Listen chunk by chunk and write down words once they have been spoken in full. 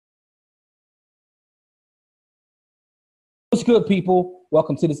What's good, people?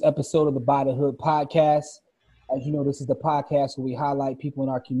 Welcome to this episode of the By the Hood podcast. As you know, this is the podcast where we highlight people in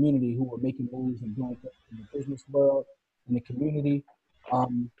our community who are making moves and doing things in the business world, in the community.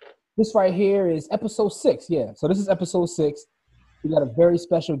 This right here is episode 6. Yeah, so this is episode 6. We got a very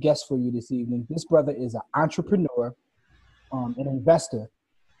special guest for you this evening. This brother is an entrepreneur, an investor,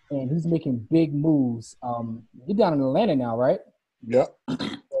 and he's making big moves. You're down in Atlanta now, right? Yep.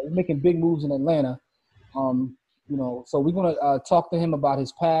 He's making big moves in Atlanta. So we're going to talk to him about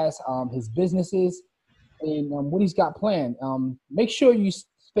his past, his businesses, and what he's got planned. Make sure you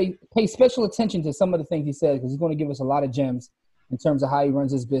pay special attention to some of the things he says, because he's going to give us a lot of gems in terms of how he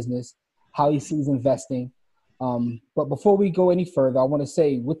runs his business, how he sees investing. But before we go any further, I want to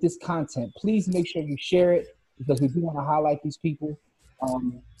say with this content, please make sure you share it, because we do want to highlight these people,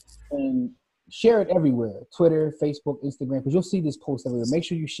 and share it everywhere, Twitter, Facebook, Instagram, because you'll see this post everywhere. Make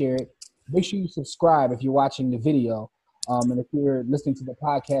sure you share it. Make sure you subscribe if you're watching the video. And if you're listening to the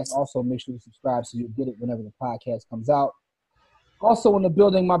podcast, also make sure you subscribe so you'll get it whenever the podcast comes out. Also in the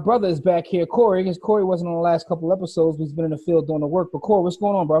building, my brother is back here, Corey. Because Corey wasn't on the last couple episodes. He's been in the field doing the work. But Corey, what's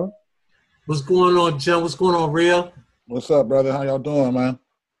going on, brother? What's going on, Joe? What's going on, Real? What's up, brother? How y'all doing, man?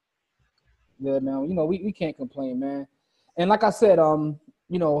 Good, man. You know, we can't complain, man. And like I said,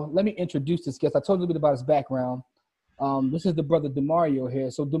 let me introduce this guest. I told you a bit about his background. This is the brother Demario here.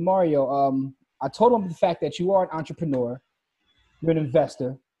 So Demario, I told him the fact that you are an entrepreneur, you're an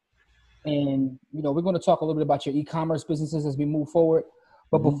investor, and we're going to talk a little bit about your e-commerce businesses as we move forward.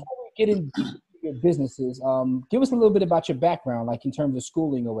 But before we get into your businesses, give us a little bit about your background, like in terms of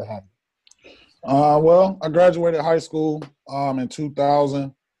schooling or what have you. Well, I graduated high school in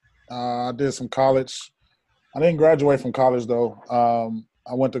 2000. I did some college. I didn't graduate from college though.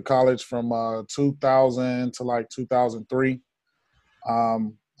 I went to college from 2000 to like 2003.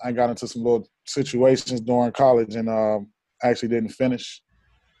 I got into some little situations during college and actually didn't finish.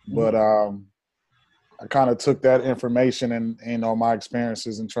 But I kind of took that information and my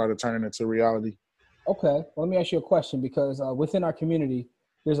experiences and tried to turn it into reality. Okay. Well, let me ask you a question, because within our community,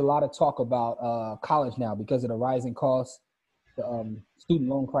 there's a lot of talk about college now because of the rising costs, the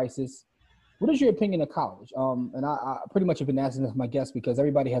student loan crisis. What is your opinion of college? And I pretty much have been asking this of my guests because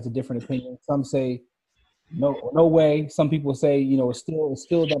everybody has a different opinion. Some say no way. Some people say it's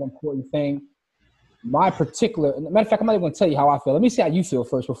still that important thing. My particular, matter of fact, I'm not even going to tell you how I feel. Let me see how you feel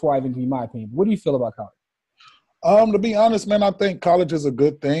first before I even give you my opinion. What do you feel about college? To be honest, man, I think college is a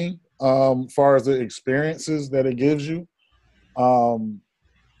good thing as far as the experiences that it gives you.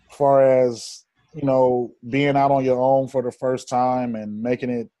 Far as being out on your own for the first time and making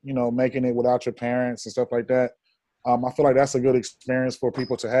it without your parents and stuff like that. I feel like that's a good experience for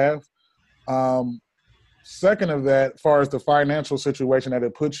people to have. Second of that, as far as the financial situation that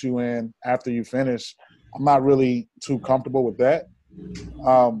it puts you in after you finish, I'm not really too comfortable with that.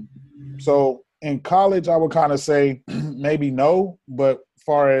 So in college, I would kind of say maybe no, but as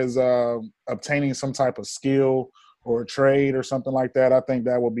far as obtaining some type of skill or a trade or something like that, I think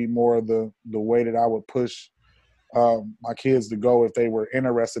that would be more of the way that I would push my kids to go if they were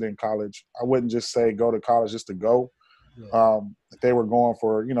interested in college. I wouldn't just say go to college just to go. Yeah. If they were going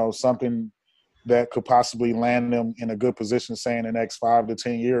for, something that could possibly land them in a good position, say in the next 5 to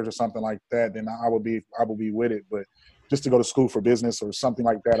 10 years or something like that, then I would be with it. But just to go to school for business or something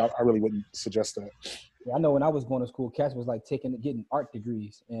like that, I really wouldn't suggest that. Yeah, I know when I was going to school, cats was like getting art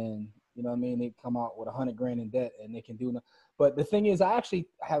degrees, and they come out with $100,000 in debt and they can do nothing. But the thing is, I actually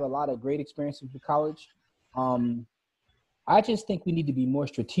have a lot of great experiences with college. I just think we need to be more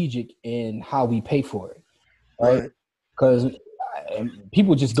strategic in how we pay for it, right? Because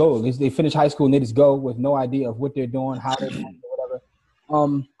people just go. They finish high school and they just go with no idea of what they're doing, how they're doing, or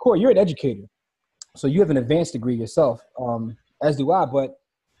whatever. Corey, you're an educator, so you have an advanced degree yourself, as do I. But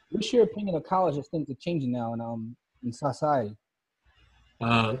what's your opinion of college as things are changing now in society?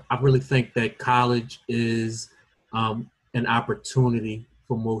 I really think that college is an opportunity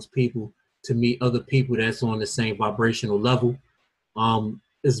for most people to meet other people that's on the same vibrational level.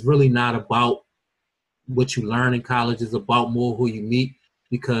 It's really not about what you learn in college. It's about more who you meet,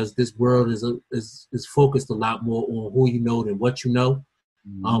 because this world is focused a lot more on who you know than what you know.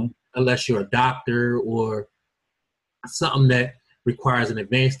 Unless you're a doctor or something that requires an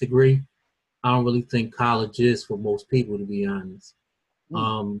advanced degree, I don't really think college is for most people, to be honest.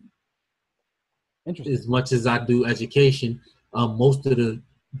 As much as I do education, most of the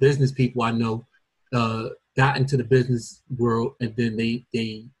business people I know got into the business world, and then they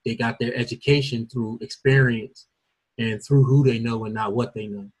got their education through experience and through who they know and not what they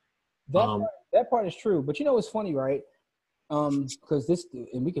know. That part is true, but it's funny, right? Because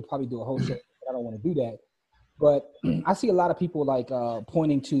and we could probably do a whole show, but I don't want to do that. But I see a lot of people like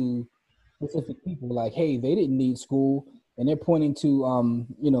pointing to specific people like, hey, they didn't need school, and they're pointing to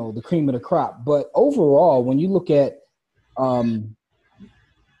the cream of the crop. But overall, when you look at um,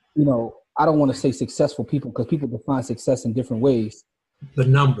 I don't want to say successful people because people define success in different ways. The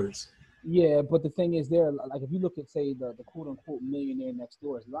numbers. Yeah, but the thing is, there, like, if you look at, say, the quote unquote millionaire next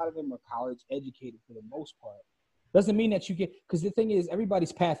door, a lot of them are college educated for the most part. Doesn't mean that you get, because the thing is,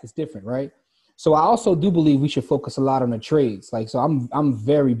 everybody's path is different, right? So I also do believe we should focus a lot on the trades. Like, so I'm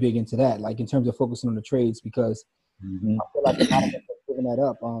very big into that, like in terms of focusing on the trades, because I feel like a lot of us are giving that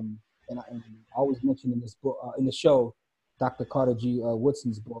up. And I always mention in this book, in the show, Dr. Carter G.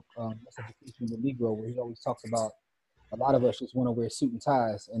 Woodson's book, Miseducation of the Negro, where he always talks about a lot of us just want to wear suit and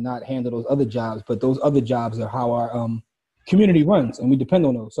ties and not handle those other jobs. But those other jobs are how our community runs, and we depend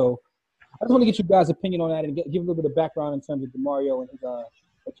on those. So I just want to get you guys' opinion on that and give a little bit of background in terms of Demario and his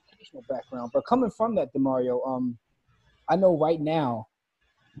educational background. But coming from that, Demario, I know right now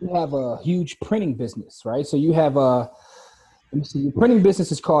you have a huge printing business, right? So you have let me see, your printing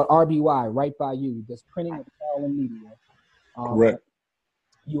business is called RBY, Right By You. That's printing, apparel, and media. Correct.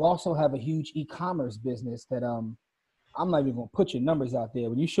 You also have a huge e-commerce business that I'm not even gonna put your numbers out there.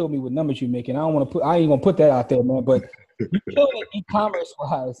 When you show me what numbers you're making, I ain't gonna put that out there, man. But you're killing it e-commerce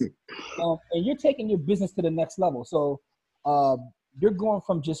wise, and you're taking your business to the next level. So you're going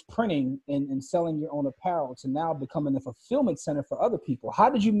from just printing and selling your own apparel to now becoming a fulfillment center for other people. How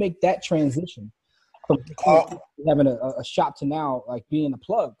did you make that transition from having a shop to now like being a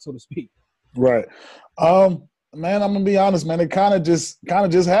plug, so to speak? Right. Man, I'm gonna be honest, man. It kind of just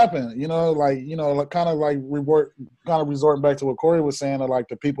happened, kind of resorting back to what Corey was saying, of like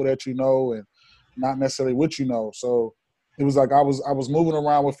the people that you know and not necessarily what you know. So it was like I was moving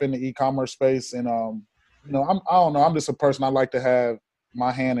around within the e-commerce space, and I don't know. I'm just a person. I like to have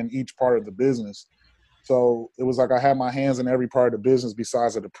my hand in each part of the business. So it was like I had my hands in every part of the business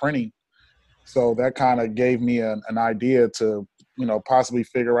besides of the printing. So that kind of gave me an idea to possibly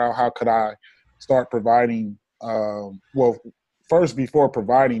figure out how could I start providing. First, before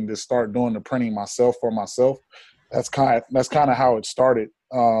providing, to start doing the printing myself for myself. That's kind of how it started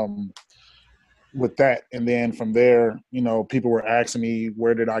with that. And then from there, people were asking me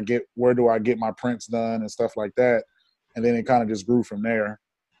where do I get my prints done and stuff like that. And then it kind of just grew from there.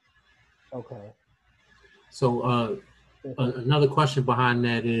 Okay. So another question behind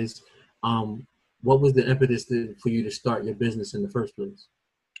that is, what was the impetus for you to start your business in the first place?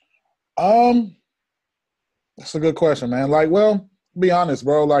 That's a good question, man. Like, well, be honest,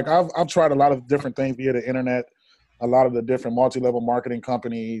 bro. Like, I've tried a lot of different things via the internet, a lot of the different multi-level marketing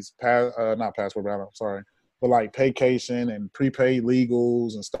companies, not Passport Battle, I'm sorry, but like Paycation and prepaid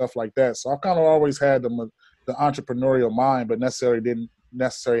legals and stuff like that. So I've kind of always had the entrepreneurial mind, but didn't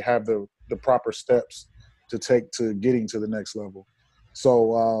necessarily have the proper steps to take to getting to the next level.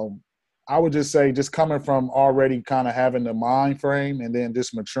 So I would just say, just coming from already kind of having the mind frame and then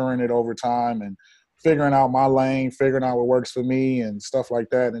just maturing it over time and figuring out my lane, figuring out what works for me and stuff like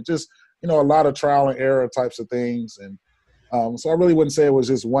that. And just, a lot of trial and error types of things. And so I really wouldn't say it was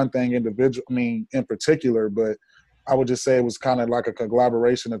just one thing in particular, but I would just say it was kind of like a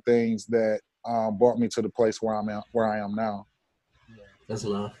collaboration of things that brought me to the place where I am now. Yeah, that's a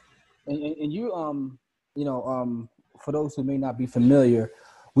lot. And you, for those who may not be familiar,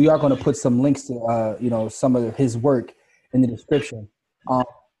 we are going to put some links to, some of his work in the description.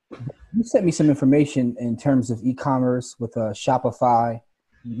 You sent me some information in terms of e-commerce with Shopify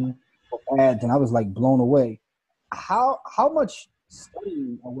ads, and I was like blown away. How much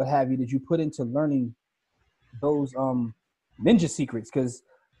studying or what have you did you put into learning those ninja secrets? Because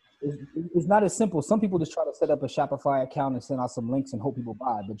it's not as simple. Some people just try to set up a Shopify account and send out some links and hope people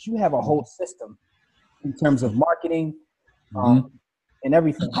buy, but you have a whole system in terms of marketing and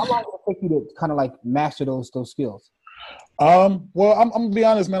everything. How long did it take you to kind of like master those skills? Well, I'm gonna be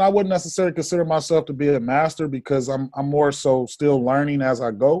honest, man. I wouldn't necessarily consider myself to be a master because I'm more so still learning as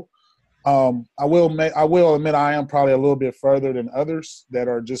I go. I will admit I am probably a little bit further than others that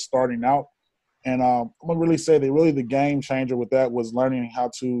are just starting out. And I'm gonna really say that really the game changer with that was learning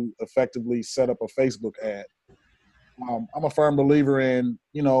how to effectively set up a Facebook ad. I'm a firm believer in,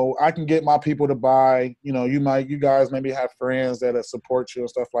 I can get my people to buy. You guys maybe have friends that support you and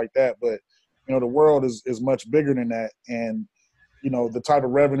stuff like that, but the world is much bigger than that. And, the type of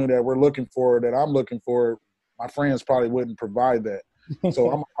revenue that I'm looking for, my friends probably wouldn't provide that.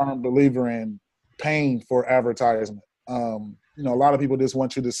 So I'm a firm believer in paying for advertisement. A lot of people just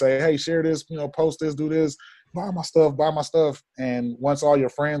want you to say, hey, share this, post this, do this, buy my stuff. And once all your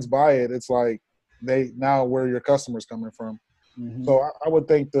friends buy it, it's like now where your customers coming from. Mm-hmm. So I would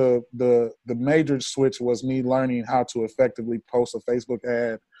think the major switch was me learning how to effectively post a Facebook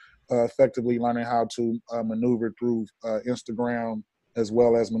ad, effectively learning how to maneuver through Instagram as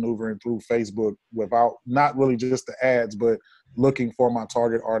well as maneuvering through Facebook without not really just the ads, but looking for my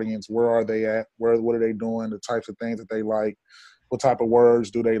target audience. Where are they at? What are they doing? The types of things that they like. What type of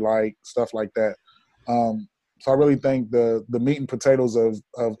words do they like? Stuff like that. So I really think the meat and potatoes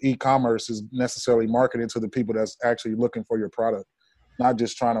of e-commerce is necessarily marketing to the people that's actually looking for your product, not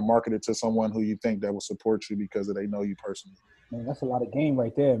just trying to market it to someone who you think that will support you because they know you personally. Man, that's a lot of game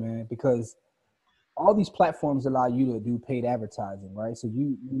right there, man, because all these platforms allow you to do paid advertising, right? So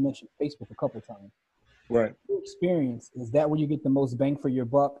you mentioned Facebook a couple of times. Right. Your experience, is that where you get the most bang for your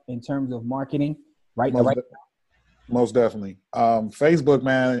buck in terms of marketing, right? Most definitely. Facebook,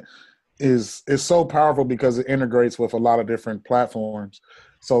 man, is so powerful because it integrates with a lot of different platforms.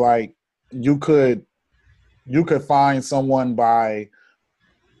 So like you could find someone by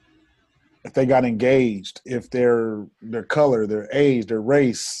if they got engaged, if their color, their age, their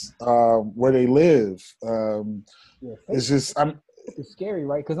race, where they live. Yeah, It's Facebook just is scary,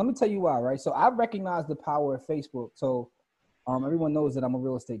 right? Because let me tell you why, right? So I recognize the power of Facebook. So everyone knows that I'm a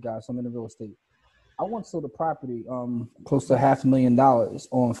real estate guy, so I'm into real estate. I once sold a property close to $500,000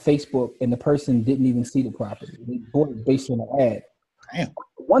 on Facebook, and the person didn't even see the property. They bought it based on an ad. damn.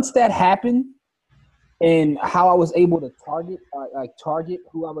 Once that happened, and how I was able to target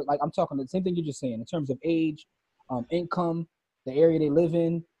who I was like, I'm talking the same thing you're just saying in terms of age, income, the area they live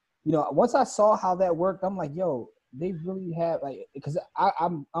in. You know, once I saw how that worked, I'm like, yo, they really have like, because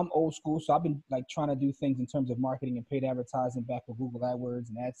I'm old school, so I've been like trying to do things in terms of marketing and paid advertising back with Google AdWords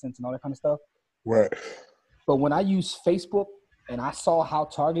and AdSense and all that kind of stuff. Right. But when I use Facebook and I saw how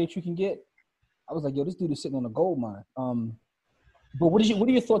targeted you can get, I was like, yo, this dude is sitting on a gold mine. But what are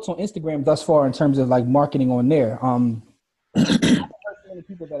your thoughts on Instagram thus far in terms of like marketing on there? I've heard so many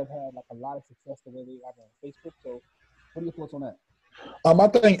people that have had like a lot of success the way they have on Facebook. So what are your thoughts on that? I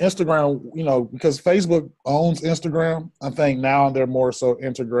think Instagram, because Facebook owns Instagram, I think now they're more so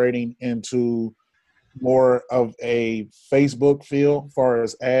integrating into more of a Facebook feel as far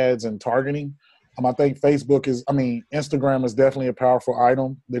as ads and targeting. I think Instagram is definitely a powerful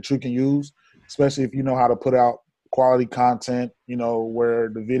item that you can use, especially if you know how to put out quality content, where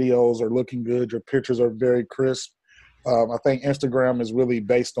the videos are looking good, your pictures are very crisp. I think Instagram is really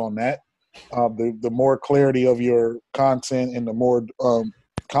based on that. The more clarity of your content and the more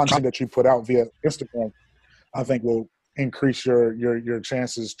content that you put out via Instagram, I think will increase your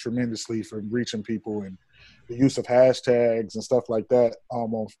chances tremendously for reaching people, and the use of hashtags and stuff like that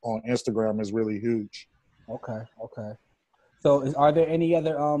on Instagram is really huge. Okay. So are there any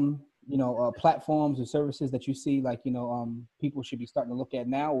other platforms or services that you see like people should be starting to look at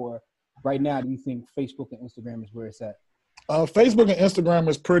now, or right now do you think Facebook and Instagram is where it's at? Facebook and Instagram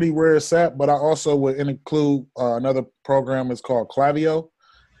is pretty where it's at, but I also would include another program. It's called Klaviyo.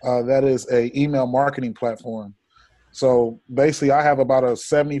 That is a email marketing platform. So basically, I have about a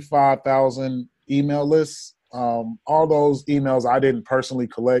 75,000 email list. All those emails I didn't personally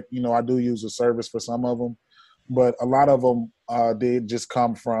collect. I do use a service for some of them, but a lot of them did just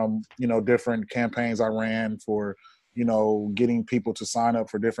come from different campaigns I ran for getting people to sign up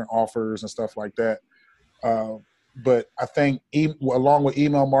for different offers and stuff like that. But I think along with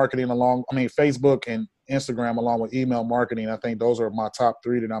email marketing, Facebook and Instagram, along with email marketing, I think those are my top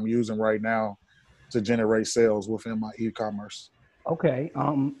three that I'm using right now to generate sales within my e-commerce. Okay.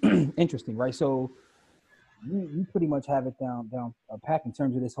 Interesting, right? So you pretty much have it down a pack in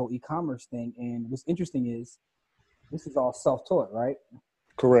terms of this whole e-commerce thing. And what's interesting is this is all self-taught, right?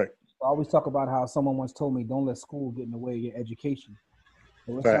 Correct. I always talk about how someone once told me, "Don't let school get in the way of your education."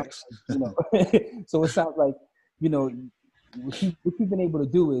 So it Facts. sounds like, so it sounds like what you've been able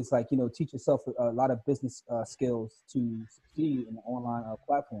to do is like teach yourself a lot of business skills to succeed in an online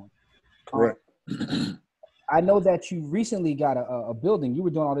platform. Correct. I know that you recently got a building. You were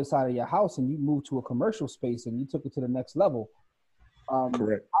doing all this out of your house, and you moved to a commercial space, and you took it to the next level.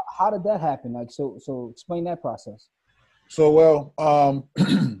 Correct. How did that happen? Like, so explain that process. So,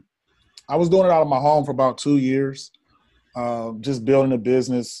 I was doing it out of my home for about 2 years, just building a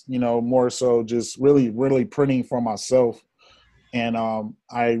business, more so just really, really printing for myself. And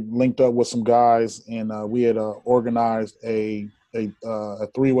I linked up with some guys, and we had organized a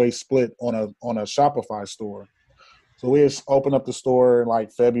three-way split on a Shopify store. So we just opened up the store in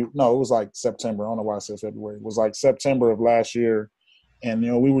like February. No, it was like September. I don't know why I said February. It was like September of last year. And,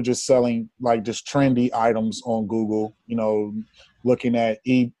 we were just selling like just trendy items on Google, looking at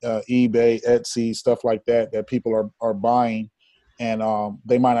eBay, Etsy, stuff like that people are buying. And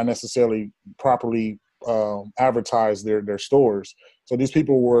they might not necessarily properly advertise their stores. So these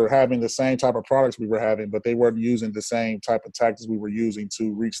people were having the same type of products we were having, but they weren't using the same type of tactics we were using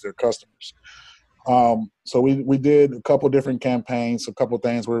to reach their customers. So we did a couple different campaigns, a couple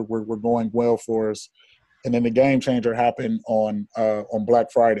things were going well for us, and then the game changer happened on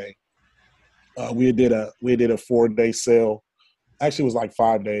Black Friday. We did a 4-day sale. Actually, it was like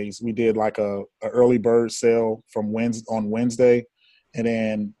 5 days. We did like a early bird sale on Wednesday, and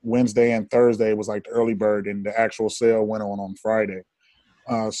then Wednesday and Thursday was like the early bird, and the actual sale went on Friday.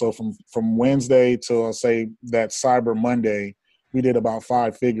 So from Wednesday to say that Cyber Monday, we did about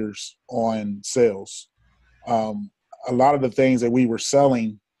 5 figures on sales. A lot of the things that we were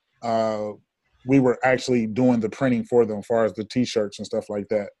selling, we were actually doing the printing for them, as far as the T-shirts and stuff like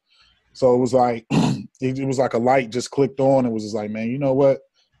that. So it was like it was like a light just clicked on. It was just like, man, you know what?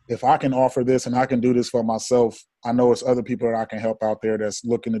 If I can offer this and I can do this for myself, I know it's other people that I can help out there that's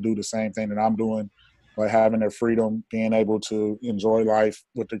looking to do the same thing that I'm doing, like having their freedom, being able to enjoy life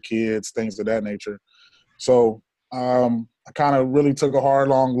with their kids, things of that nature. So I kind of really took a hard,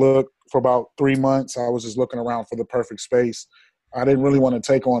 long look for about 3 months. I was just looking around for the perfect space. I didn't really want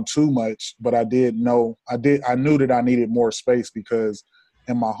to take on too much, but I knew that I needed more space because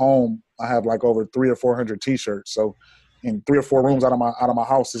in my home, I have like over 300 or 400 T-shirts. So in 3 or 4 rooms out of my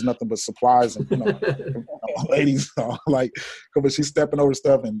house is nothing but supplies, and my ladies like, but she's stepping over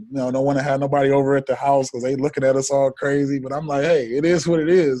stuff, and don't want to have nobody over at the house because they looking at us all crazy. But I'm like, hey, it is what it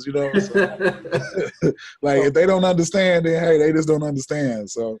is, So, like if they don't understand, then hey, they just don't understand.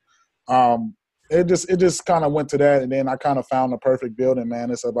 So it just kind of went to that, and then I kind of found the perfect building,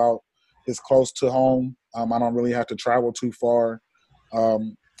 man. It's close to home. I don't really have to travel too far.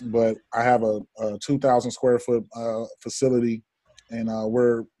 But I have a 2,000 square foot facility, and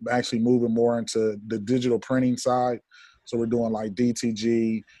we're actually moving more into the digital printing side. So we're doing like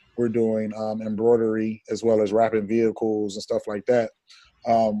DTG, we're doing embroidery, as well as wrapping vehicles and stuff like that.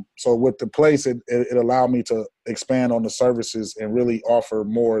 So with the place, it allowed me to expand on the services and really offer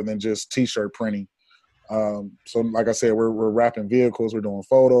more than just T-shirt printing. So like I said, we're wrapping vehicles, we're doing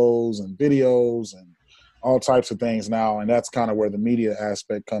photos and videos and all types of things now, and that's kind of where the media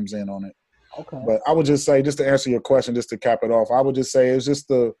aspect comes in on it. Okay. But I would just say, just to answer your question, just to cap it off, I would just say it's just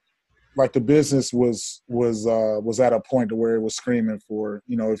the business was at a point to where it was screaming for,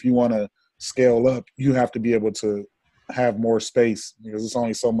 if you want to scale up, you have to be able to have more space because there's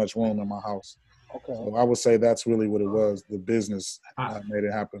only so much room in my house. Okay. So I would say that's really what it was. The business made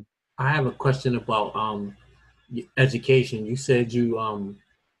it happen. I have a question about education. You said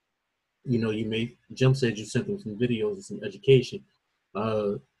Jim said you sent them some videos and some education.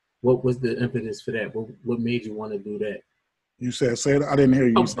 What was the impetus for that? What made you want to do that? You said, say it. I didn't hear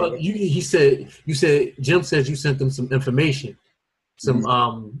you. You said Jim said you sent them some information, some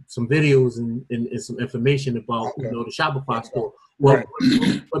videos and some information about the Shopify store. What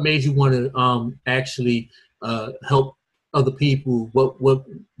made you want to actually help other people? What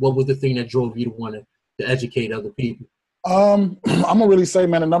was the thing that drove you to want to educate other people? I'm gonna really say,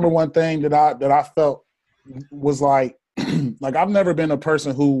 man, the number one thing that I felt was like I've never been a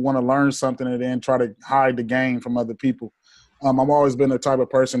person who want to learn something and then try to hide the game from other people. I've always been the type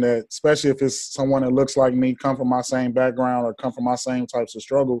of person that, especially if it's someone that looks like me, come from my same background or come from my same types of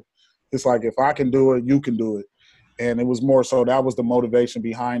struggle, it's like, if I can do it, you can do it. And it was more so that was the motivation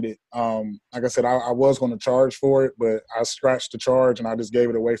behind it. Like I said, I was going to charge for it, but I scratched the charge and I just gave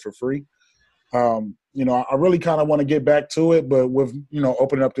it away for free. I really kind of want to get back to it, but with,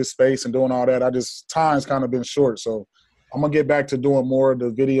 opening up this space and doing all that, time's kind of been short. So I'm going to get back to doing more of the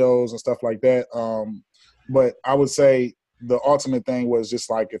videos and stuff like that. But I would say the ultimate thing was just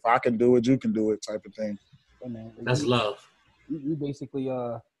like, if I can do it, you can do it type of thing. Hey man, that's love. You basically,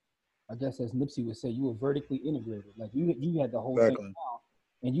 I guess as Nipsey would say, you were vertically integrated. Like you had the whole thing down,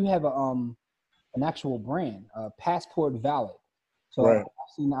 and you have an actual brand, Passport Valid. So I've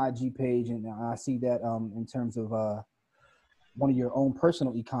seen the IG page, and I see that in terms of one of your own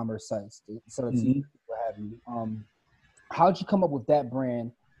personal e-commerce sites. So it's what have you. How'd you come up with that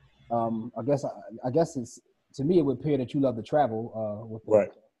brand? I guess it's, to me, it would appear that you love to travel with the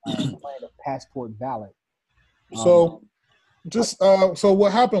brand of Passport Valid. So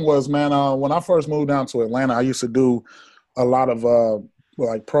what happened was, man, when I first moved down to Atlanta, I used to do a lot of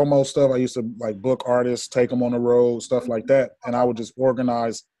like promo stuff. I used to like book artists, take them on the road, stuff like that, and I would just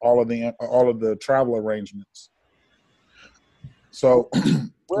organize all of the travel arrangements. So,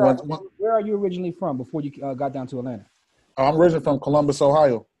 where are you originally from before you got down to Atlanta? I'm originally from Columbus,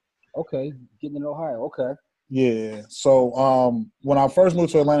 Ohio. Okay, getting in Ohio. Okay. Yeah. So when I first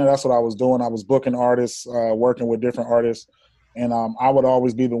moved to Atlanta, that's what I was doing. I was booking artists, working with different artists. and I would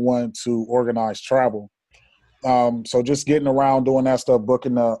always be the one to organize travel. So just getting around doing that stuff,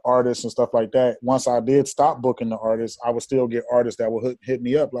 booking the artists and stuff like that. Once I did stop booking the artists, I would still get artists that would hit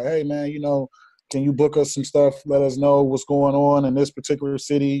me up like, hey, man, can you book us some stuff? Let us know what's going on in this particular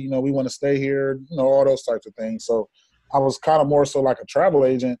city. We want to stay here, all those types of things. So I was kind of more so like a travel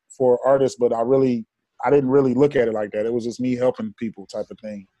agent for artists, but I didn't really look at it like that. It was just me helping people type of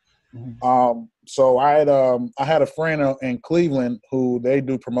thing. Mm-hmm. So I had a friend in Cleveland who they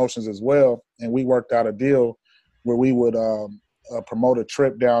do promotions as well, and we worked out a deal where we would promote a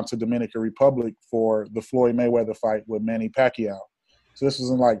trip down to Dominican Republic for the Floyd Mayweather fight with Manny Pacquiao. So this was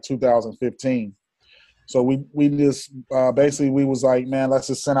in like 2015. So we just basically we was like, man, let's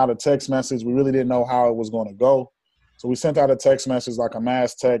just send out a text message. We really didn't know how it was going to go. So we sent out a text message, like a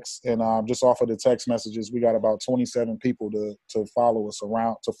mass text, and just off of the text messages, we got about 27 people to follow us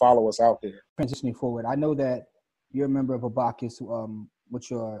out there. Transitioning forward, I know that you're a member of Abacus,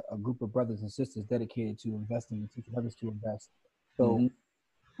 which are a group of brothers and sisters dedicated to investing and teaching others to invest. So,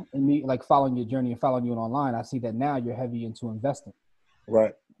 in me, like following your journey and following you online, I see that now you're heavy into investing.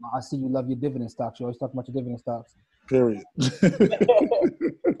 Right. I see you love your dividend stocks. You always talk about your dividend stocks. Period.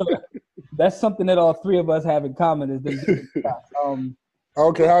 That's something that all three of us have in common is the dividend stocks.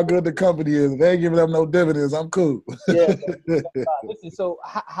 Okay, how good the company is. They ain't giving them no dividends. I'm cool. Yeah. Listen, so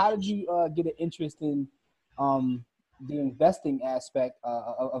how did you get an interest in the investing aspect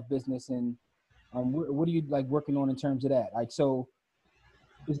of business, and what are you like working on in terms of that? Like, so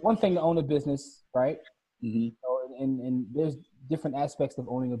it's one thing to own a business, right? Mm-hmm. And there's different aspects of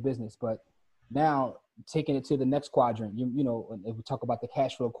owning a business, but now taking it to the next quadrant, if we talk about the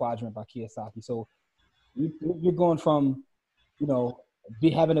cash flow quadrant by Kiyosaki. So you're going from,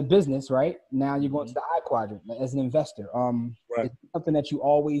 having a business, right? Now you're going to the I quadrant as an investor. Right. Is it something that you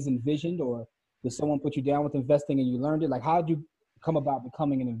always envisioned, or did someone put you down with investing and you learned it? Like, how did you come about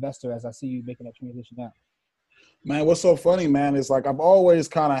becoming an investor as I see you making that transition now? Man, what's so funny, man, is like I've always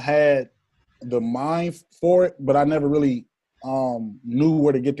kind of had the mind for it, but I never really knew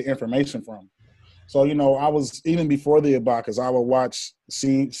where to get the information from. So, I was, even before the Abacus, I would watch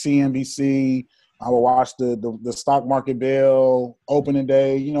CNBC, I would watch the stock market bell, opening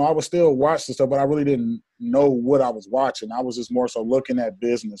day. I would still watch the stuff, but I really didn't know what I was watching. I was just more so looking at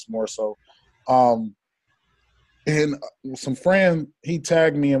business more so. And some friend, he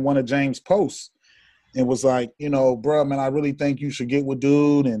tagged me in one of James' posts and was like, bro, man, I really think you should get with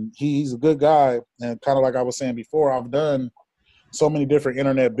dude. And he's a good guy. And kind of like I was saying before, I've done so many different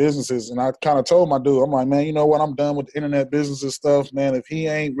internet businesses. And I kind of told my dude, I'm like, man, you know what? I'm done with the internet businesses stuff, man. If he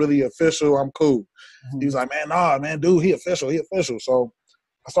ain't really official, I'm cool. Mm-hmm. He was like, man, nah, man, dude, he official. So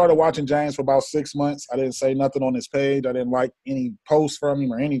I started watching James for about 6 months. I didn't say nothing on his page. I didn't like any posts from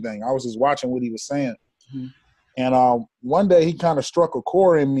him or anything. I was just watching what he was saying. Mm-hmm. And one day he kind of struck a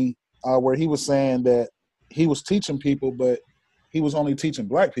chord in me where he was saying that he was teaching people, but he was only teaching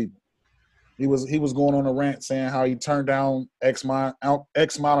black people. He was going on a rant saying how he turned down X amount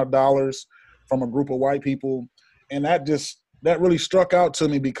of dollars from a group of white people. And that really struck out to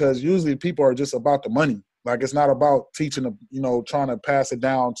me, because usually people are just about the money. Like, it's not about teaching, trying to pass it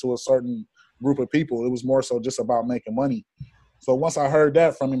down to a certain group of people. It was more so just about making money. So once I heard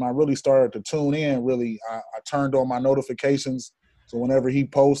that from him, I really started to tune in. Really, I turned on my notifications. So whenever he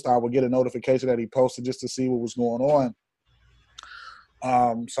posts, I would get a notification that he posted just to see what was going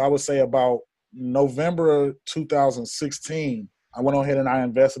on. So I would say about November 2016, I went ahead and I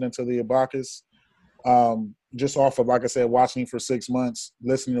invested into the Abacus, just off of, like I said, watching for 6 months,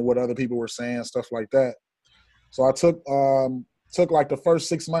 listening to what other people were saying, stuff like that. So I took like the first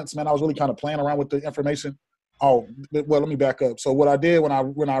 6 months, man, I was really kind of playing around with the information. Oh, well, let me back up. So what I did when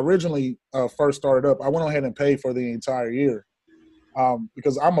I originally first started up, I went ahead and paid for the entire year,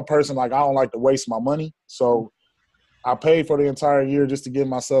 because I'm a person, like, I don't like to waste my money. So I paid for the entire year just to give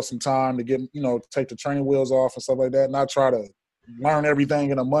myself some time to get, take the training wheels off and stuff like that. And I try to learn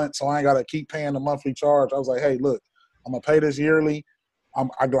everything in a month, so I ain't got to keep paying the monthly charge. I was like, hey, look, I'm going to pay this yearly.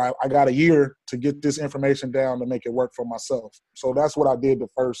 I got a year to get this information down to make it work for myself. So that's what I did the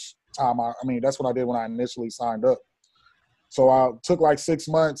first time. That's what I did when I initially signed up. So I took like 6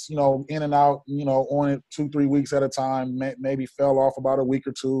 months, in and out, on it 2-3 weeks at a time, maybe fell off about a week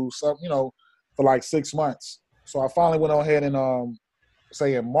or two, something, for like 6 months. So I finally went ahead and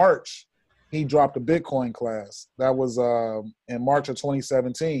say in March, he dropped a Bitcoin class. That was in March of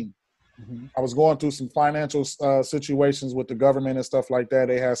 2017. Mm-hmm. I was going through some financial situations with the government and stuff like that.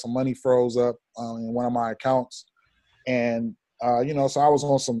 They had some money froze up in one of my accounts. And, so I was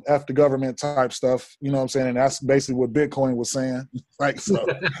on some F the government type stuff, you know what I'm saying? And that's basically what Bitcoin was saying. Like, so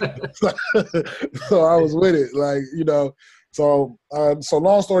I was with it. Like, So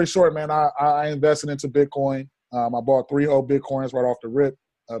long story short, man, I invested into Bitcoin. I bought 3 whole Bitcoins right off the rip.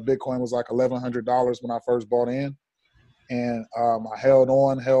 Bitcoin was like $1,100 when I first bought in. And I held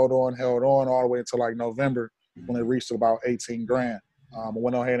on all the way until like November when it reached about 18 grand. I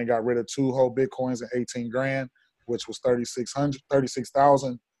went ahead and got rid of 2 whole Bitcoins at 18 grand, which was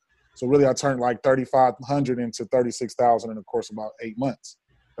 36,000. So really I turned like 3,500 into 36,000 in the course of about 8 months.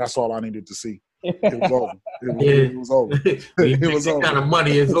 That's all I needed to see. It was over. It was over. It was over. Kind of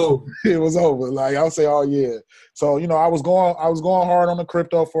money is over. It was over. Like I'll say, oh yeah. So, I was going hard on the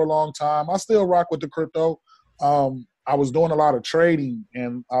crypto for a long time. I still rock with the crypto. I was doing a lot of trading,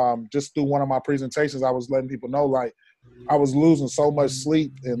 and just through one of my presentations, I was letting people know, like, I was losing so much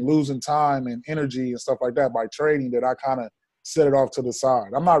sleep and losing time and energy and stuff like that by trading that I kind of set it off to the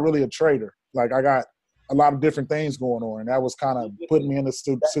side. I'm not really a trader. Like, I got a lot of different things going on, and that was kind of putting me in a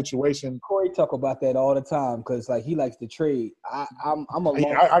situation. Corey talk about that all the time because, like, he likes to trade. I'm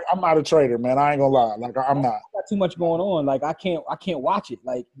not a trader, man. I ain't gonna lie. Like, I'm not. I got too much going on. Like, I can't watch it.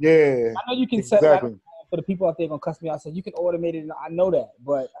 Like, yeah, I know you can set it up for the people out there gonna cuss me out. Say you can automate it. And I know that,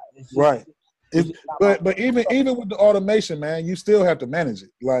 but it's just, right. But even with the automation, man, you still have to manage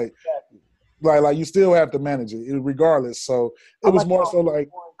it. Like, like you still have to manage it regardless. So it was more so like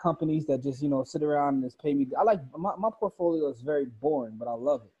companies that just sit around and just pay me. I like my portfolio is very boring, but I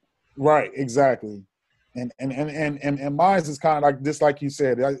love it. Right, exactly. And mine is kind of like just like you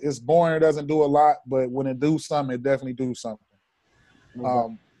said. It's boring. It doesn't do a lot, but when it do something, it definitely do something.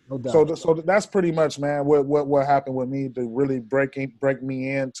 No doubt. So that's pretty much, man, what happened with me to really break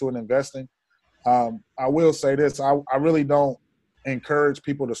me into an investing. I will say this: I really don't encourage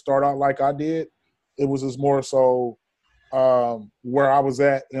people to start out like I did. It was just more so where I was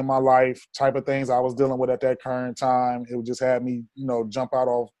at in my life, type of things I was dealing with at that current time. It would just have me, jump out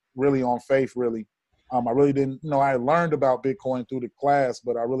of really on faith. Really, I really didn't. I had learned about Bitcoin through the class,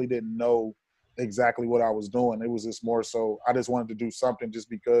 but I really didn't know exactly what I was doing. It was just more so I just wanted to do something just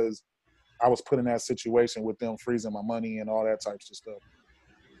because I was put in that situation with them freezing my money and all that types of stuff.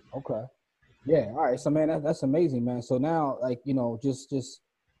 Okay. Yeah. All right. So, man, that's amazing, man. So now, like, just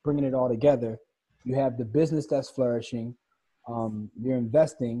bringing it all together, you have the business that's flourishing. You're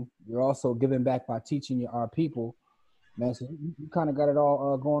investing. You're also giving back by teaching our people, man. So you kind of got it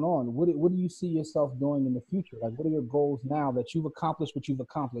all going on. What do you see yourself doing in the future? Like, what are your goals now that you've accomplished what you've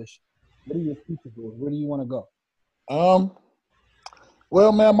accomplished? What are your future goals? Where do you want to go?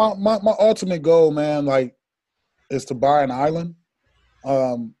 Well, man, my ultimate goal, man, like, is to buy an island.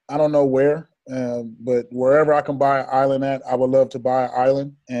 I don't know where, but wherever I can buy an island at, I would love to buy an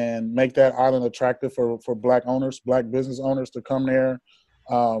island and make that island attractive for Black owners, Black business owners to come there.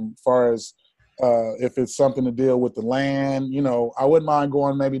 Far as if it's something to deal with the land, I wouldn't mind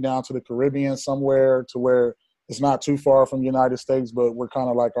going maybe down to the Caribbean somewhere to where it's not too far from the United States, but we're kind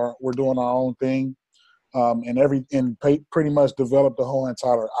of like we're doing our own thing, and pretty much develop the whole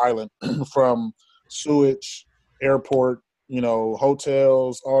entire island from sewage, airport,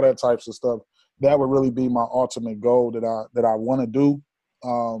 hotels, all that types of stuff. That would really be my ultimate goal that I want to do.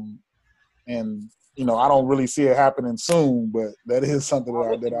 And I don't really see it happening soon, but that is something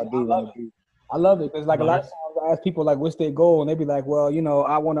that I do want to do. I love it because, like, a lot of times I ask people, like, what's their goal, and they be like, well,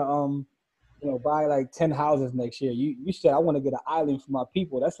 I want to buy like 10 houses next year. You said I want to get an island for my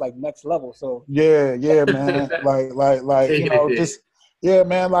people. That's like next level. So yeah, man. like just. Yeah,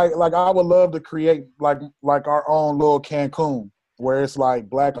 man, like I would love to create like our own little Cancun where it's like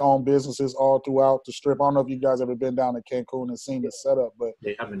Black-owned businesses all throughout the strip. I don't know if you guys ever been down to Cancun and seen the setup, but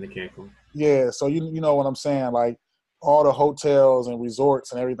yeah, I've been to Cancun. Yeah, so you know what I'm saying, like all the hotels and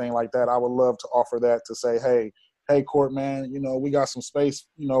resorts and everything like that. I would love to offer that to say, hey, Court, man, we got some space,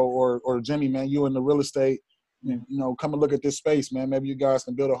 or Jimmy, man, you in the real estate, come and look at this space, man. Maybe you guys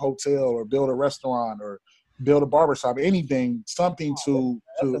can build a hotel or build a restaurant or build a barbershop, anything, something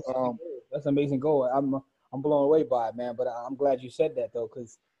that's an amazing goal. I'm blown away by it, man. But I'm glad you said that though,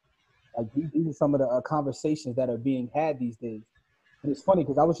 because like these are some of the conversations that are being had these days. And it's funny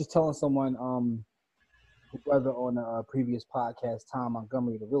because I was just telling someone, brother on a previous podcast, Tom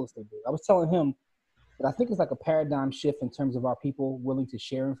Montgomery, the real estate dude. I was telling him that I think it's like a paradigm shift in terms of our people willing to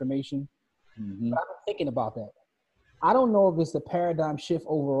share information. Mm-hmm. But I've been thinking about that. I don't know if it's a paradigm shift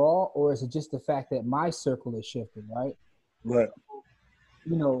overall, or is it just the fact that my circle is shifting, right? Right.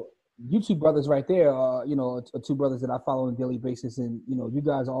 You two brothers right there are, two brothers that I follow on a daily basis. And, you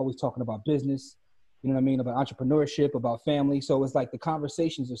guys are always talking about business, about entrepreneurship, about family. So it's like the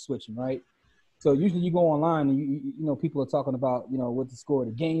conversations are switching, right? So usually you go online and, you people are talking about, what the score of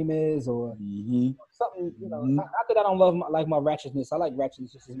the game is or something, not that I don't love my ratchetness. I like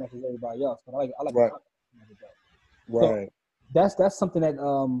ratchetness just as much as everybody else, but I like right. Right. that's something that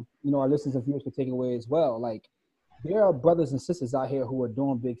our listeners and viewers can take away as well. Like, there are brothers and sisters out here who are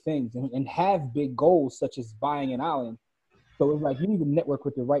doing big things and have big goals, such as buying an island. So it's like you need to network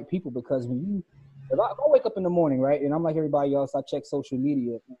with the right people, because if I wake up in the morning, right, and I'm like everybody else, I check social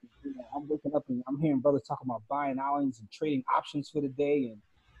media. And, I'm waking up and I'm hearing brothers talking about buying islands and trading options for the day and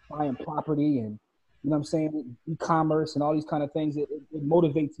buying property and, what I'm saying, e-commerce and all these kind of things. It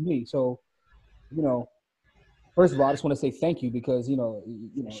motivates me. So, first of all, I just want to say thank you, because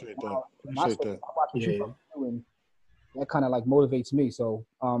Appreciate that. I watch That. what you brothers do, and that kind of like motivates me. So,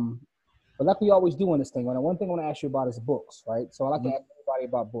 but like we always do on this thing, one thing I want to ask you about is books, right? So I like to ask everybody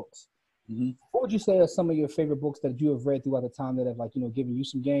about books. What would you say are some of your favorite books that you have read throughout the time that have, like, given you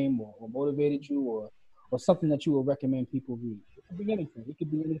some game or motivated you, or something that you would recommend people read? It could be anything. It could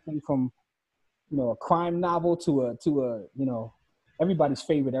be anything from, a crime novel to a everybody's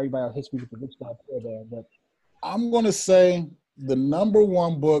favorite. Everybody hits me with the rich guy there, but I'm going to say the number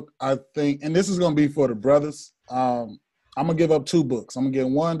one book, I think, and this is going to be for the brothers. I'm going to give up two books. I'm going to give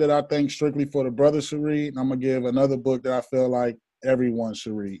one that I think strictly for the brothers should read, and I'm going to give another book that I feel like everyone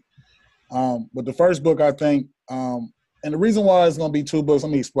should read. But the first book, I think, and the reason why it's going to be two books,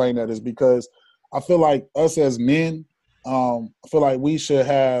 let me explain that, is because I feel like us as men, I feel like we should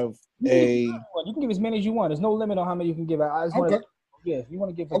have you can give as many as you want. There's no limit on how many you can give. I just want to, if you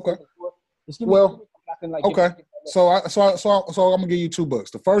want to give, okay. Just give me okay. So I'm gonna give you two books.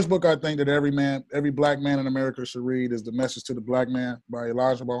 The first book I think that every black man in America should read is The Message to the Black Man by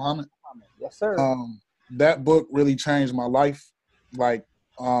Elijah Muhammad. Yes, sir. That book really changed my life. Like,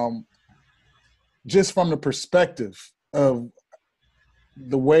 just from the perspective of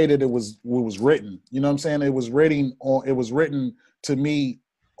the way that it was written. You know what I'm saying? It was written to me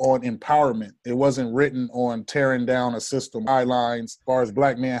on empowerment. It wasn't written on tearing down a system, guidelines as far as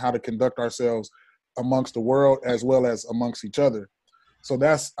black men, how to conduct ourselves amongst the world as well as amongst each other. So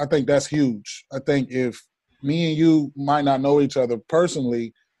I think that's huge. I think if me and you might not know each other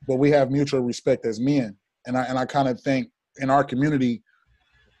personally, but we have mutual respect as men. And I kind of think in our community,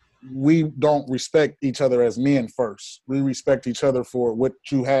 we don't respect each other as men first. We respect each other for what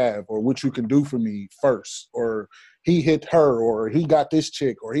you have or what you can do for me first. Or he hit her, or he got this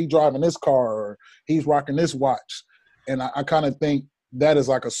chick, or he driving this car, or he's rocking this watch. And I kind of think that is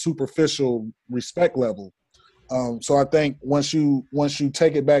like a superficial respect level. So I think once you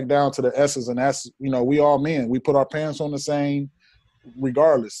take it back down to the essence, and that's, we all men, we put our pants on the same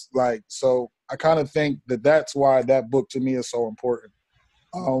regardless. Like, so I kind of think that's why that book to me is so important.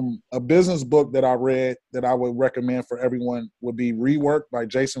 A business book that I read that I would recommend for everyone would be Rework by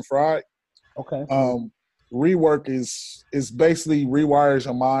Jason Fried. Okay. Rework is basically rewires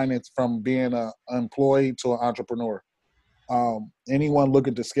your mind. It's from being an employee to an entrepreneur. Anyone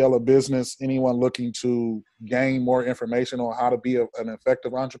looking to scale a business, anyone looking to gain more information on how to be an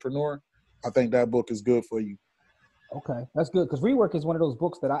effective entrepreneur, I think that book is good for you. Okay, that's good, because Rework is one of those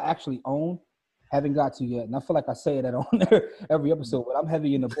books that I actually own. Haven't got to yet, and I feel like I say that on there every episode, but I'm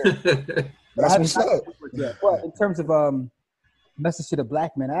heavy in the book. That's what's up. But in terms of Message to the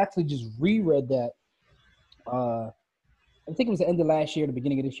Black Man, I actually just reread that. I think it was the end of last year, the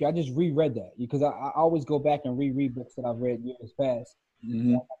beginning of this year. I just reread that because I always go back and reread books that I've read years past.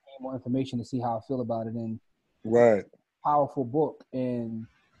 Mm-hmm. I get more information to see how I feel about it, and right, powerful book, and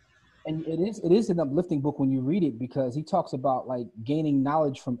it is an uplifting book when you read it, because he talks about like gaining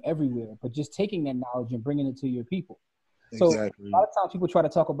knowledge from everywhere, but just taking that knowledge and bringing it to your people. Exactly. So a lot of times people try to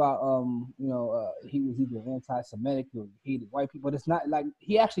talk about, he was either anti-Semitic or he hated white people, but it's not. Like,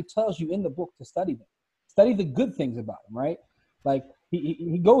 he actually tells you in the book to study them, study the good things about them, right? Like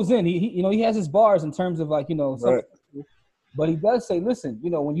he goes in, he has his bars in terms of like, right. But he does say, listen,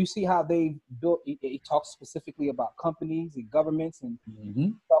 when you see how they built, he talks specifically about companies and governments, and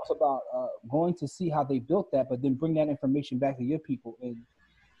mm-hmm. talks about going to see how they built that, but then bring that information back to your people and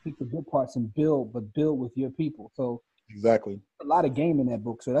take the good parts and build with your people. So exactly, a lot of game in that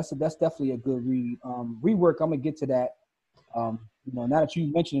book. So that's definitely a good read. Rework, I'm gonna get to that. Now that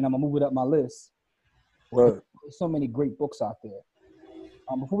you mentioned it, I'm gonna move it up my list. Right. There's so many great books out there.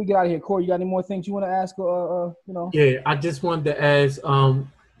 Before we get out of here, Corey, you got any more things you want to ask? Yeah, I just wanted to ask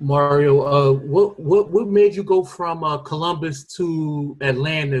Mario, what made you go from Columbus to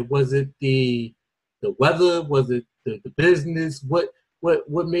Atlanta? Was it the weather? Was it the business? What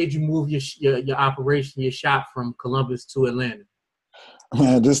made you move your operation, your shop from Columbus to Atlanta?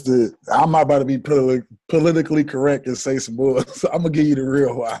 Man, I'm not about to be politically correct and say some more. So I'm gonna give you the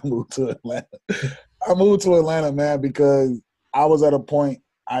real why I moved to Atlanta. I moved to Atlanta, man, because I was at a point,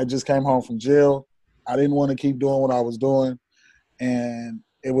 I just came home from jail. I didn't want to keep doing what I was doing. And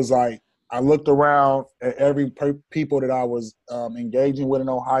it was like, I looked around at every people that I was engaging with in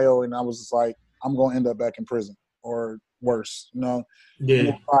Ohio, and I was just like, I'm going to end up back in prison or worse, you know? Yeah. And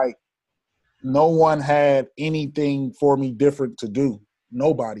it's like no one had anything for me different to do.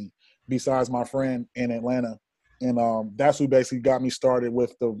 Nobody besides my friend in Atlanta. And that's who basically got me started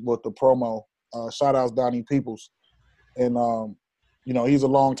with the promo. Shout outs Donnie Peoples. And you know, he's a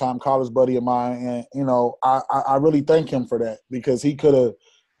longtime college buddy of mine, and you know, I really thank him for that, because he could have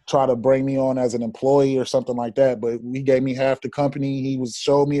tried to bring me on as an employee or something like that, but he gave me half the company. He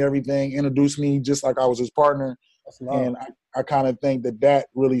showed me everything, introduced me just like I was his partner, and I kind of think that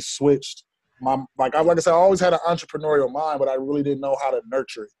really switched my like I said, I always had an entrepreneurial mind, but I really didn't know how to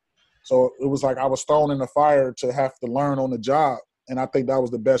nurture it. So it was like I was thrown in the fire to have to learn on the job, and I think that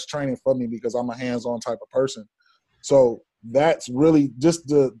was the best training for me, because I'm a hands-on type of person. So that's really just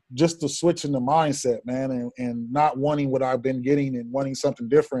the switch in the mindset, man, and not wanting what I've been getting and wanting something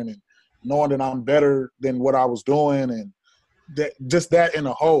different, and knowing that I'm better than what I was doing, and that in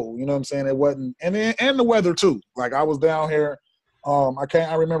a whole, you know what I'm saying? It wasn't, and the weather too. Like I was down here,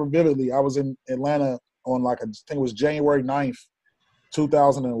 I remember vividly. I was in Atlanta on I think it was January 9th,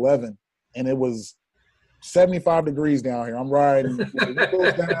 2011, and it was 75 degrees down here. I'm riding with the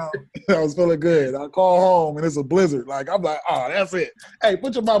windows down. I was feeling good. I call home and it's a blizzard. Like I'm like, oh, that's it. Hey,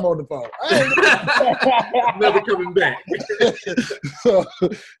 put your mama on the phone. Never coming back. So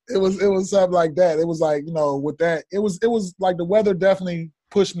it was something like that. It was like, you know, with that, it was like the weather definitely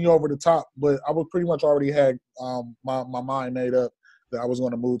pushed me over the top, but I was pretty much already had my mind made up that I was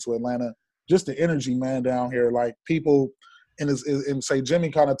going to move to Atlanta. Just the energy, man, down here. Like people. And say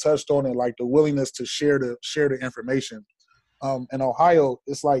Jimmy kind of touched on it, like the willingness to share the information. In Ohio,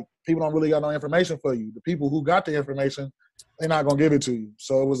 it's like people don't really got no information for you. The people who got the information, they're not gonna give it to you.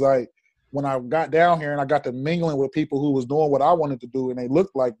 So it was like when I got down here and I got to mingling with people who was doing what I wanted to do, and they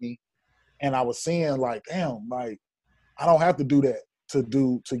looked like me, and I was seeing like, damn, like I don't have to do that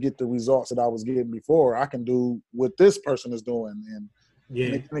to get the results that I was getting before. I can do what this person is doing, and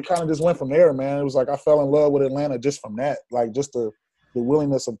it kind of just went from there, man. It was like I fell in love with Atlanta just from that, like just the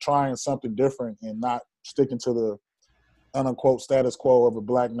willingness of trying something different and not sticking to the unquote status quo of a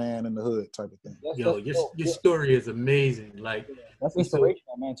black man in the hood type of thing. Yo, your story is amazing. Like that's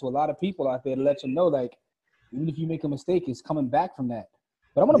inspirational, man, to a lot of people out there, to let you know, like, even if you make a mistake, it's coming back from that.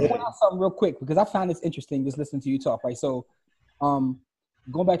 But I'm gonna point out something real quick, because I found this interesting just listening to you talk, right? So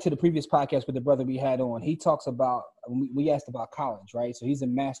going back to the previous podcast with the brother we had on, he talks about, we asked about college, right? So he's a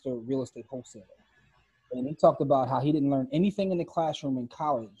master real estate wholesaler. And he talked about how he didn't learn anything in the classroom in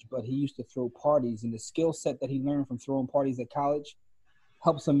college, but he used to throw parties. And the skill set that he learned from throwing parties at college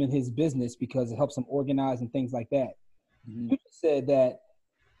helps him in his business, because it helps him organize and things like that. Mm-hmm. You just said that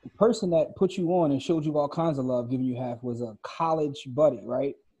the person that put you on and showed you all kinds of love, giving you half, was a college buddy,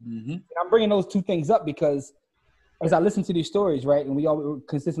 right? Mm-hmm. And I'm bringing those two things up because as I listen to these stories, right, and we all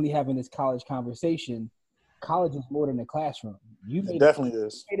consistently having this college conversation, college is more than a classroom. It definitely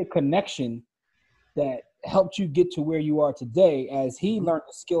is. You made a connection that helped you get to where you are today, as he learned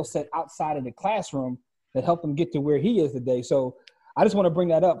a skill set outside of the classroom that helped him get to where he is today. So I just want to bring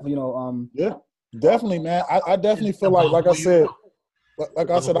that up, you know. Yeah, definitely, man. I definitely feel like I said,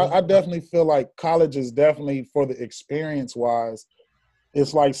 I definitely feel like college is definitely, for the experience wise,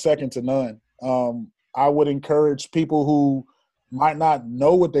 it's like second to none. I would encourage people who might not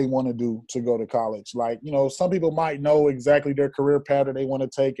know what they want to do to go to college. Like, you know, some people might know exactly their career pattern they want to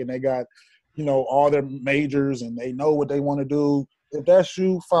take, and they got, you know, all their majors and they know what they want to do. If that's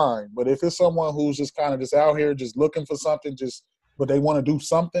you, fine. But if it's someone who's just kind of just out here just looking for something, but they want to do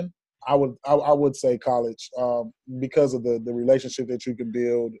something, I would say college, because of the relationship that you can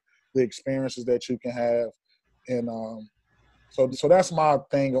build, the experiences that you can have, and So that's my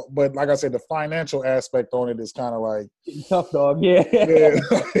thing. But like I said, the financial aspect on it is kind of like tough, dog. Yeah.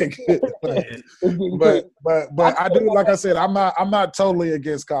 But I do, like I said, I'm not totally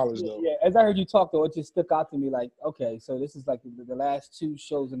against college though. Yeah. As I heard you talk though, it just stuck out to me like, okay, so this is like the last two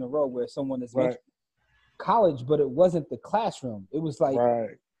shows in a row where someone has mentioned college, but it wasn't the classroom. It was like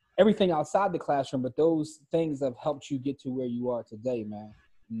everything outside the classroom, but those things have helped you get to where you are today, man.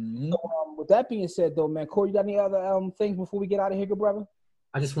 Mm-hmm. So, with that being said, though, man, Corey, you got any other things before we get out of here, good brother?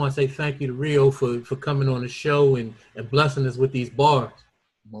 I just want to say thank you to Rio for coming on the show and blessing us with these bars.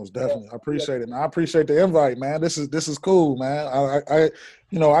 Most definitely, I appreciate it, man. I appreciate the invite, man. This is cool, man.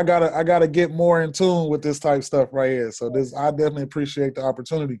 I gotta get more in tune with this type of stuff right here. So I definitely appreciate the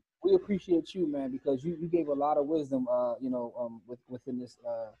opportunity. We appreciate you, man, because you gave a lot of wisdom, within this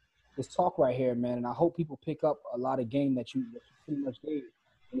talk right here, man. And I hope people pick up a lot of game that you pretty much gave.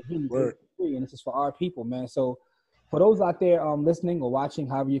 And this is for our people, man. So For those out there listening or watching,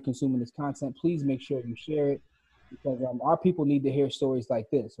 however you're consuming this content, please make sure you share it because our people need to hear stories like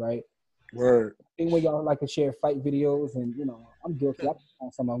this, right? Word. Same way y'all like to share fight videos, and I'm guilty. I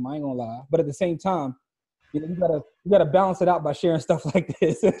on some of them. I ain't gonna lie, but at the same time, you gotta balance it out by sharing stuff like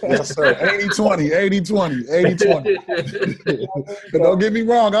this. Yes, sir. 80-20, 80-20, 80-20. Don't get me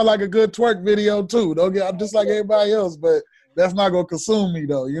wrong. I like a good twerk video too. I'm just like everybody else, but that's not gonna consume me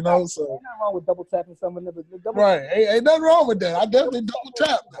though, So ain't nothing wrong with double tapping someone. Right. Ain't nothing wrong with that. I definitely double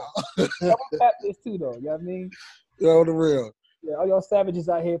tap now. Double tap this too though. You know what I mean? The real. Yeah, all y'all savages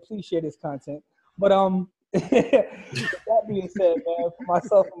out here, please share this content. But with that being said, man, for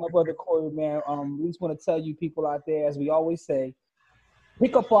myself and my brother Corey, man, we just want to tell you people out there, as we always say,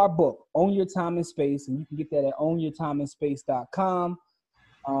 pick up our book, Own Your Time and Space, and you can get that at ownyourtimeandspace.com.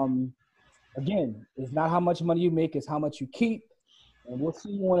 Again, it's not how much money you make, it's how much you keep. And we'll see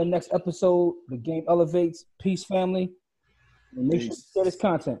you on the next episode. The Game Elevates. Peace, family. And make sure you share this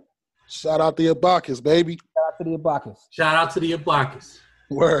content. Shout out to your Bacchus, baby. Shout out to the Abacus. Shout out to the Abacus.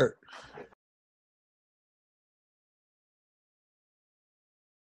 Word.